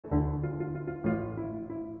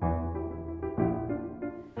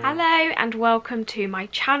Hello and welcome to my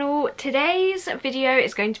channel. Today's video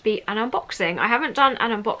is going to be an unboxing. I haven't done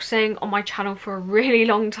an unboxing on my channel for a really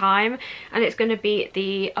long time, and it's going to be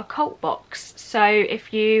the Occult Box. So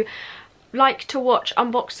if you like to watch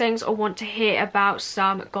unboxings or want to hear about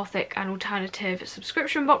some Gothic and alternative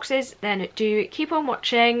subscription boxes, then do keep on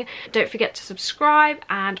watching. Don't forget to subscribe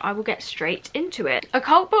and I will get straight into it.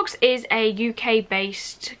 Occult Box is a UK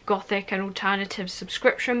based Gothic and alternative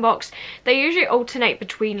subscription box. They usually alternate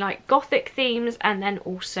between like Gothic themes and then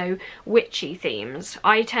also witchy themes.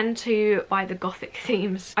 I tend to buy the Gothic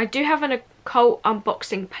themes. I do have an Occult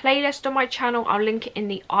unboxing playlist on my channel. I'll link it in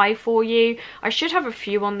the eye for you. I should have a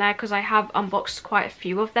few on there because I have unboxed quite a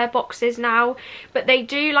few of their boxes now, but they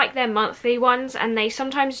do like their monthly ones, and they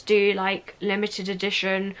sometimes do like limited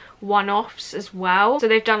edition one-offs as well. So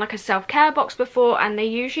they've done like a self-care box before, and they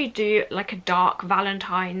usually do like a Dark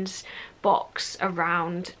Valentine's box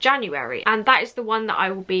around January, and that is the one that I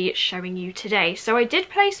will be showing you today. So I did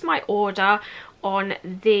place my order on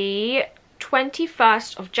the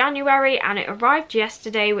 21st of January and it arrived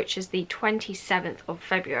yesterday, which is the 27th of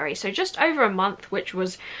February, so just over a month, which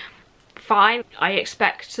was fine. I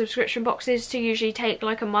expect subscription boxes to usually take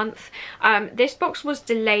like a month. This box was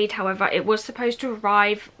delayed, however. It was supposed to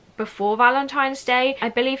arrive before Valentine's Day. I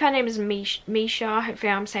believe her name is Misha,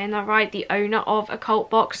 hopefully I'm saying that right. The owner of Occult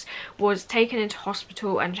Box was taken into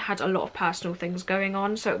hospital and had a lot of personal things going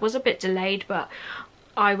on, so it was a bit delayed, but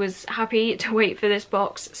I was happy to wait for this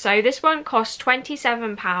box. So this one cost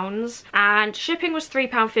 £27 and shipping was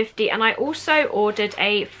 £3.50, and I also ordered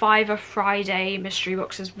a Fiver Friday mystery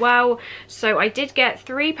box as well, so I did get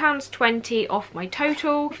 £3.20 off my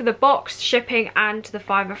total. For the box, shipping and the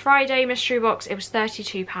Fiver Friday mystery box, it was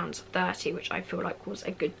 £32.30, which I feel like was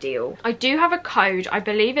a good deal. I do have a code, I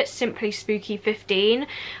believe it's simply spooky15,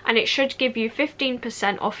 and it should give you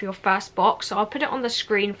 15% off your first box, so I'll put it on the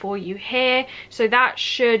screen for you here. So that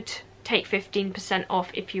should take 15% off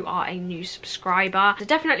if you are a new subscriber. So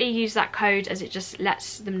definitely use that code, as it just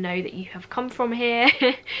lets them know that you have come from here.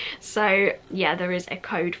 So yeah, there is a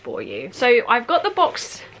code for you. So I've got the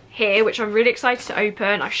box here, which I'm really excited to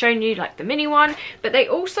open. I've shown you like the mini one, but they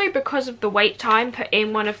also, because of the wait time, put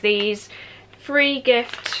in one of these free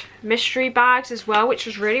gift mystery bags as well, which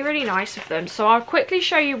was really nice of them. So I'll quickly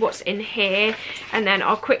show you what's in here, and then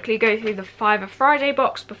I'll quickly go through the Fiver Friday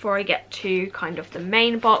box before I get to kind of the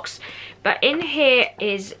main box. But in here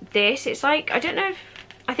is this. It's like, I don't know if,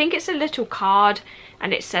 I think it's a little card,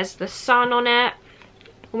 and it says the sun on it,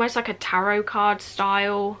 almost like a tarot card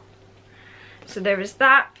style. So there is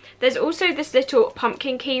that. There's also this little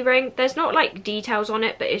pumpkin key ring. There's not like details on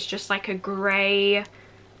it, but it's just like a grey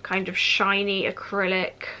kind of shiny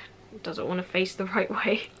acrylic. It doesn't want to face the right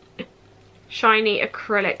way. Shiny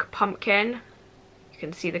acrylic pumpkin. You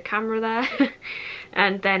can see the camera there.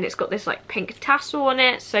 And then it's got this like pink tassel on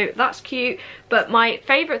it, so that's cute. But my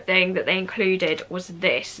favourite thing that they included was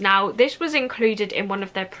this. Now this was included in one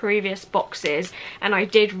of their previous boxes, and I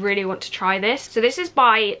did really want to try this. So this is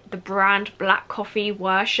by the brand Black Coffee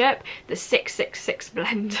Worship, the 666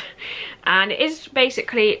 blend. And it is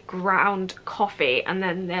basically ground coffee, and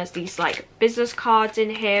then there's these like business cards in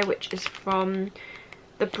here, which is from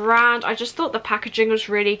the brand. I just thought the packaging was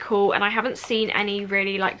really cool, and I haven't seen any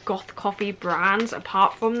really like goth coffee brands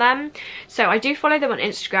apart from them. So I do follow them on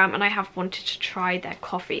Instagram, and I have wanted to try their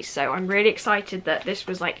coffee, so I'm really excited that this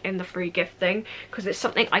was like in the free gift thing, because it's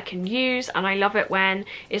something I can use, and I love it when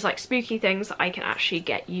it's like spooky things that I can actually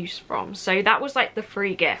get use from. So that was like the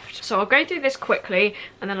free gift. So I'll go through this quickly,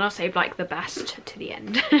 and then I'll save like the best to the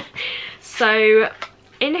end. So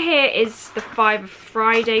in here is the Fiver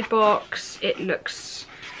Friday box. It looks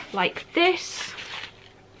like this.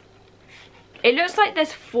 It looks like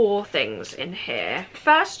there's 4 things in here.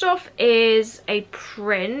 First off is a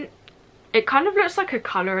print. It kind of looks like a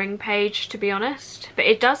colouring page, to be honest, but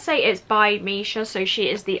it does say it's by Misha, so she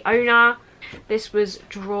is the owner. This was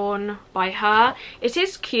drawn by her. It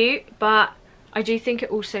is cute, but I do think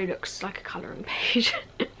it also looks like a colouring page.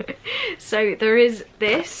 So there is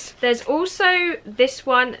this. There's also this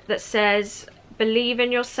one that says believe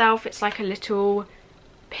in yourself. It's like a little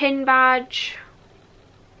pin badge.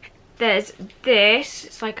 There's this,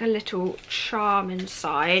 it's like a little charm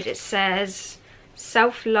inside. It says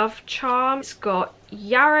self-love charm. It's got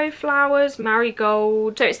yarrow flowers,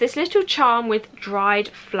 marigold. So it's this little charm with dried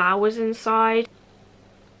flowers inside.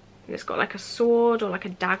 And it's got like a sword or like a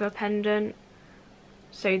dagger pendant.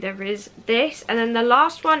 So there is this, and then the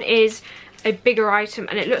last one is a bigger item,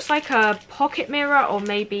 and it looks like a pocket mirror or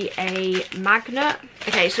maybe a magnet.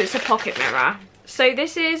 Okay, so it's a pocket mirror. So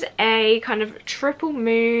this is a kind of triple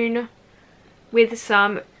moon with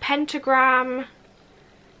some pentagram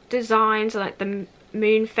designs, like the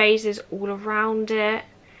moon phases all around it.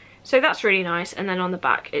 So that's really nice. And then on the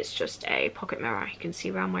back, it's just a pocket mirror. You can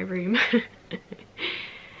see around my room.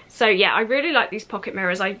 So yeah, I really like these pocket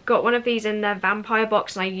mirrors. I got one of these in their vampire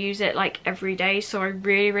box and I use it like every day. So I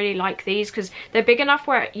really like these because they're big enough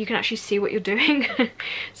where you can actually see what you're doing.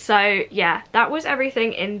 So yeah, that was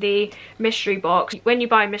everything in the mystery box. When you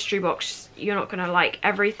buy a mystery box, you're not gonna like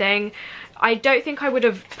everything. I don't think I would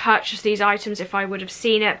have purchased these items if I would have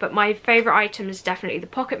seen it, but my favourite item is definitely the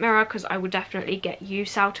pocket mirror because I would definitely get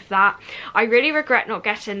use out of that. I really regret not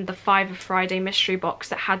getting the 5 of Friday mystery box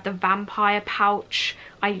that had the vampire pouch.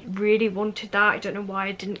 I really wanted that. I don't know why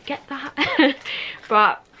I didn't get that.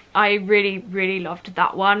 But I really loved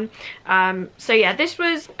that one. So yeah, this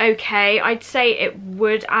was okay. I'd say it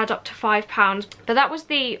would add up to £5, but that was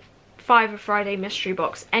the 5 of Friday mystery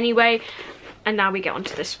box anyway. And now we get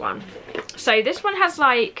onto this one. So this one has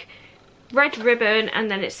like red ribbon and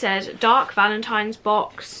then it says Dark Valentine's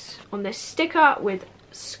Box on this sticker with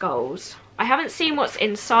skulls. I haven't seen what's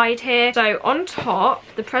inside here. So on top,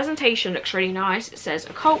 the presentation looks really nice. It says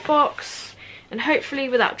Occult Box, and hopefully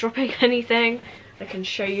without dropping anything, I can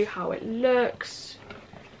show you how it looks.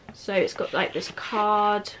 So it's got like this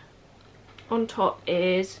card. On top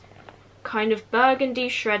is kind of burgundy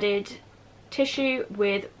shredded tissue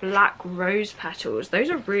with black rose petals. Those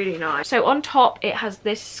are really nice. So on top it has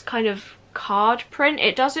this kind of card print.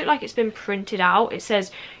 It does look like it's been printed out. It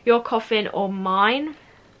says your coffin or mine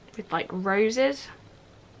with like roses.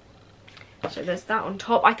 So there's that on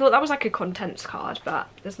top. I thought that was like a contents card, but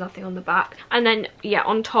there's nothing on the back. And then yeah,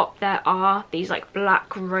 on top there are these like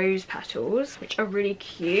black rose petals, which are really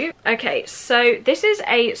cute. Okay, so this is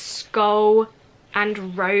a skull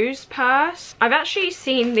and rose purse. I've actually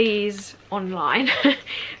seen these online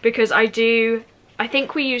because I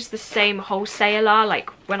think we use the same wholesaler like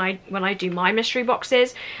when I do my mystery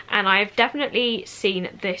boxes, and I've definitely seen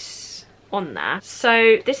this on there.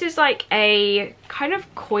 So this is like a kind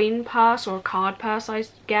of coin purse or a card purse, I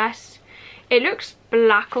guess. It looks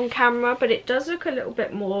black on camera, but it does look a little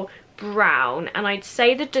bit more brown, and I'd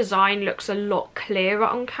say the design looks a lot clearer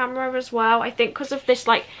on camera as well. I think because of this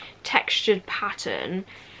like textured pattern,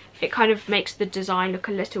 it kind of makes the design look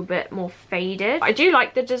a little bit more faded. I do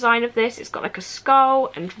like the design of this. It's got like a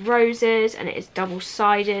skull and roses, and it is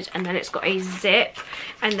double-sided, and then it's got a zip,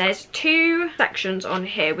 and there's 2 sections on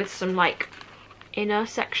here with some like inner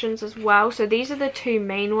sections as well. So these are the 2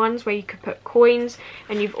 main ones where you could put coins,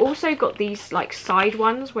 and you've also got these like side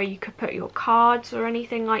ones where you could put your cards or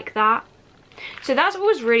anything like that. So that's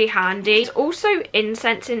always really handy. There's also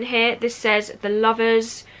incense in here. This says the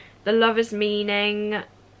lovers meaning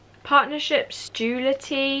partnerships,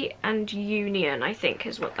 duality and union, I think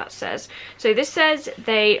is what that says. So this says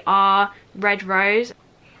they are red rose.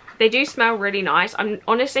 They do smell really nice. I'm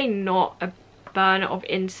honestly not a burner of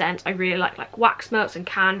incense. I really like wax melts and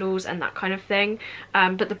candles and that kind of thing,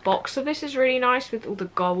 but the box of this is really nice with all the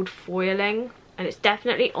gold foiling, and it's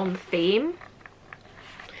definitely on theme.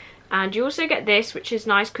 And you also get this, which is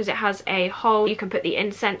nice because it has a hole you can put the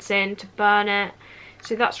incense in to burn it.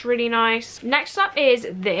 So that's really nice. Next up is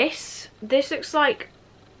this. This looks like,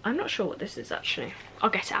 I'm not sure what this is actually. I'll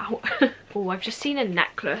get it out. Oh, I've just seen a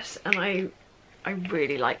necklace and I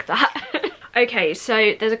really like that. Okay,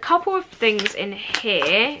 so there's a couple of things in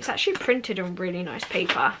here. It's actually printed on really nice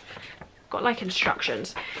paper. Got like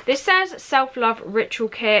instructions. This says self-love ritual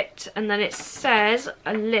kit, and then it says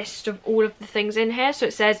a list of all of the things in here. So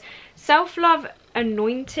it says self-love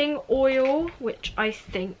anointing oil, which I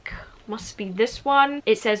think must be this one.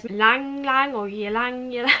 It says lang lang or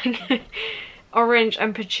ylang ylang orange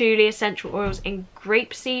and patchouli essential oils in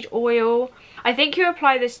grapeseed oil. I think you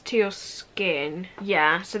apply this to your skin.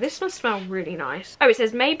 Yeah, so this must smell really nice. Oh, it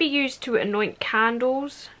says may be used to anoint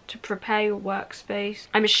candles to prepare your workspace.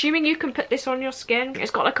 I'm assuming you can put this on your skin.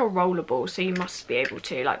 It's got like a rollable, so you must be able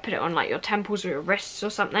to like put it on like your temples or your wrists or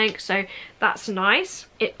something. So that's nice.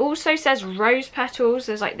 It also says rose petals.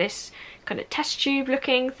 There's like this kind of test tube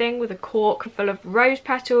looking thing with a cork full of rose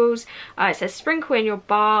petals. It says sprinkle in your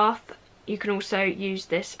bath. You can also use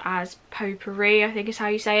this as potpourri, I think is how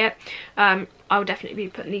you say it. I'll definitely be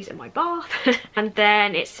putting these in my bath. And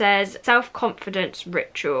then it says self-confidence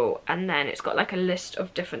ritual, and then it's got like a list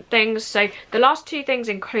of different things. So the last 2 things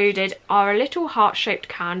included are a little heart-shaped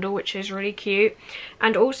candle, which is really cute,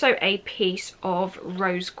 and also a piece of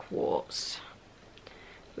rose quartz,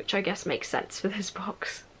 which I guess makes sense for this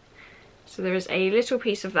box. So there is a little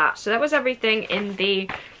piece of that. So that was everything in the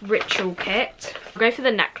ritual kit. I'll go for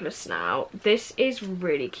the necklace now. This is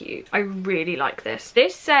really cute. I really like this.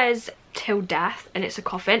 This says Till Death, and it's a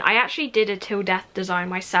coffin. I actually did a Till Death design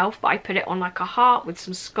myself, but I put it on like a heart with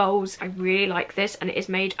some skulls. I really like this, and it is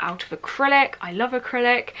made out of acrylic. I love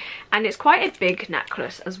acrylic, and it's quite a big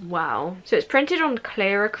necklace as well. So it's printed on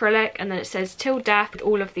clear acrylic, and then it says Till Death with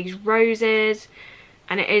all of these roses,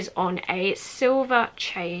 and it is on a silver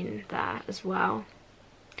chain there as well.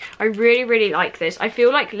 I really like this. I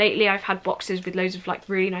feel like lately I've had boxes with loads of like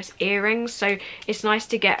really nice earrings, so it's nice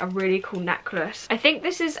to get a really cool necklace. I think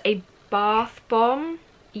this is a bath bomb.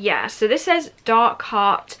 Yeah, so this says Dark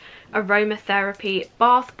Heart Aromatherapy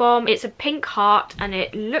Bath Bomb. It's a pink heart, and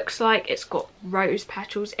it looks like it's got rose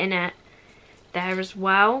petals in it there as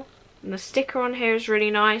well. And the sticker on here is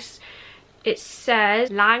really nice. It says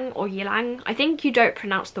Lang or Ylang, I think you don't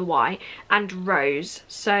pronounce the Y, and rose.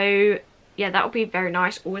 So yeah, that would be very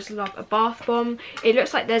nice. Always love a bath bomb. It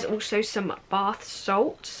looks like there's also some bath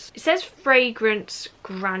salts. It says fragrance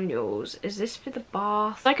granules. Is this for the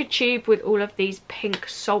bath? It's like a tube with all of these pink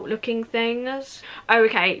salt looking things. Oh,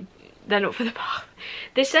 okay, they're not for the bath.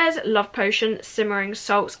 This says love potion simmering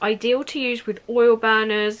salts, ideal to use with oil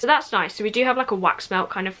burners. So that's nice. So we do have like a wax melt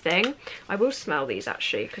kind of thing. I will smell these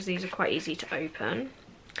actually, because these are quite easy to open.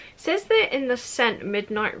 It says they're in the scent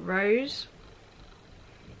Midnight Rose.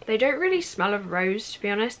 They don't really smell of rose, to be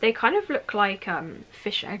honest. They kind of look like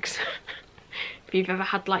fish eggs. If you've ever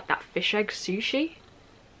had like that fish egg sushi,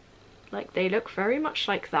 like they look very much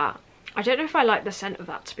like that. I don't know if I like the scent of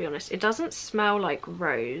that, to be honest. It doesn't smell like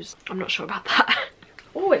rose. I'm not sure about that.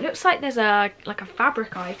 Oh, it looks like there's a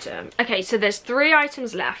fabric item. Okay, so there's 3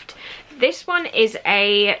 items left. This one is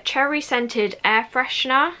a cherry scented air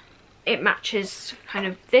freshener. It matches kind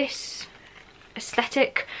of this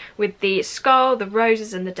aesthetic with the skull, the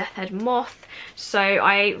roses, and the death head moth. So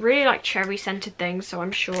I really like cherry scented things, so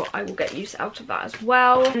I'm sure I will get use out of that as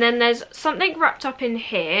well. And then there's something wrapped up in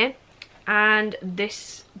here, and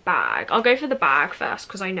this bag. I'll go for the bag first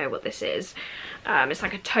because I know what this is. It's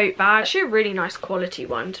like a tote bag. Actually a really nice quality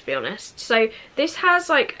one, to be honest. So this has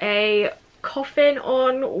like a coffin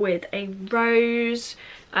on with a rose,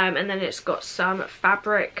 and then it's got some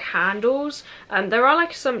fabric handles. There are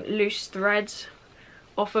like some loose threads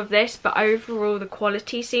off of this, but overall the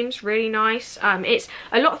quality seems really nice. It's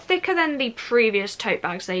a lot thicker than the previous tote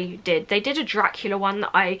bags they did. They did a Dracula one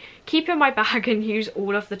that I keep in my bag and use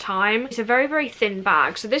all of the time. It's a very thin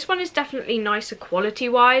bag, so this one is definitely nicer quality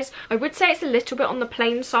wise. I would say it's a little bit on the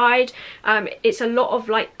plain side. It's a lot of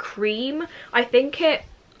like cream. I think it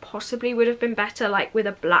possibly would have been better like with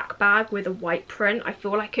a black bag with a white print. I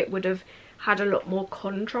feel like it would have had a lot more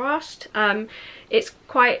contrast. It's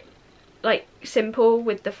quite like simple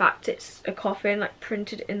with the fact it's a coffin like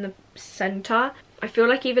printed in the center. I feel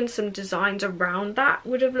like even some designs around that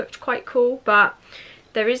would have looked quite cool, but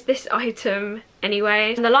there is this item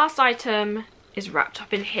anyway. And the last item is wrapped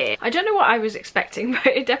up in here. I don't know what I was expecting, but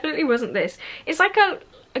it definitely wasn't this. It's like a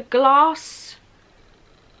glass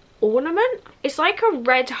ornament. It's like a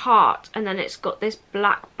red heart, and then it's got this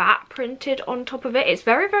black bat printed on top of it. It's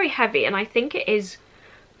very heavy, and I think it is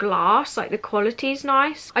glass. Like the quality is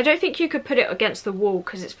nice. I don't think you could put it against the wall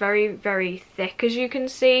because it's very thick, as you can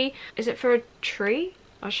see. Is it for a tree?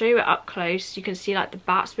 I'll show you it up close. You can see like the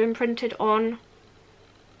bat's been printed on.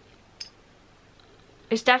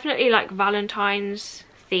 It's definitely like Valentine's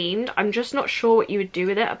themed. I'm just not sure what you would do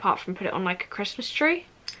with it apart from put it on like a Christmas tree.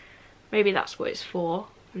 Maybe that's what it's for.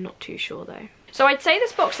 I'm not too sure though. So I'd say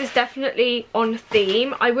this box is definitely on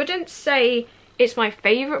theme. I wouldn't say it's my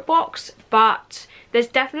favourite box, but there's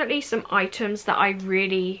definitely some items that I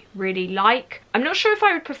really like. I'm not sure if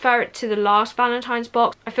I would prefer it to the last Valentine's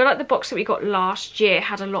box. I feel like the box that we got last year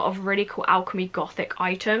had a lot of really cool alchemy gothic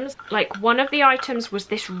items. Like one of the items was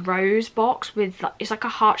this rose box with, it's like a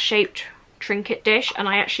heart-shaped trinket dish, and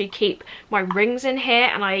I actually keep my rings in here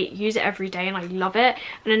and I use it every day and I love it.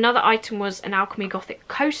 And another item was an alchemy gothic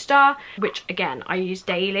coaster, which again I use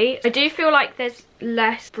daily. I do feel like there's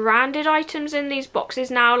less branded items in these boxes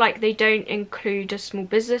now, like they don't include a small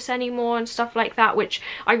business anymore and stuff like that, which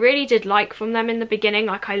I really did like from them in the beginning.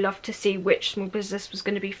 Like I love to see which small business was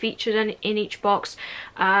going to be featured in each box.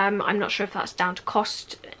 I'm not sure if that's down to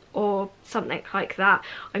cost or something like that,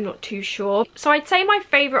 I'm not too sure. So I'd say my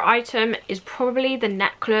favourite item is probably the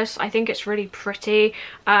necklace. I think it's really pretty,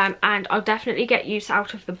 and I'll definitely get use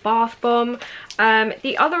out of the bath bomb.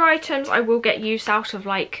 The other items I will get use out of,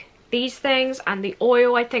 like these things, and the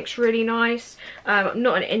oil I think's really nice. I'm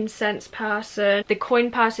not an incense person. The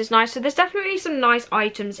coin purse is nice, so there's definitely some nice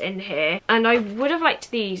items in here, and I would have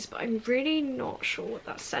liked these, but I'm really not sure what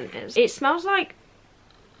that scent is. It smells like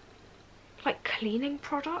cleaning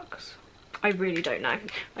products. I really don't know.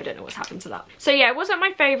 I don't know what's happened to that. So yeah, it wasn't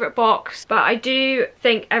my favourite box, but I do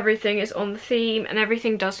think everything is on the theme and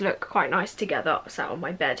everything does look quite nice together sat on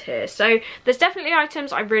my bed here. So there's definitely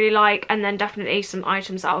items I really like, and then definitely some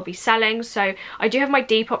items that I'll be selling. So I do have my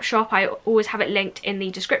Depop shop. I always have it linked in the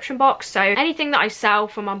description box. So anything that I sell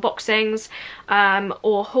from unboxings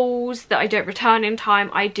or hauls that I don't return in time,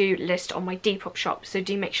 I do list on my Depop shop. So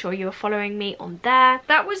do make sure you are following me on there.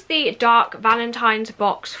 That was the Dark Valentine's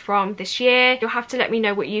box from this year. You'll have to let me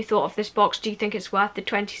know what you thought of this box. Do you think it's worth the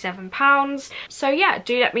 £27? So yeah,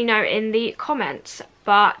 do let me know in the comments.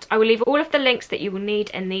 But I will leave all of the links that you will need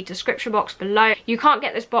in the description box below. You can't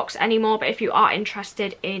get this box anymore, but if you are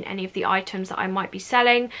interested in any of the items that I might be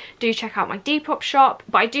selling, do check out my Depop shop.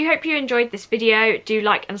 But I do hope you enjoyed this video. Do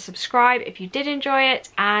like and subscribe if you did enjoy it,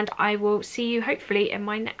 and I will see you hopefully in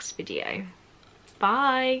my next video.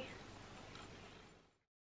 Bye!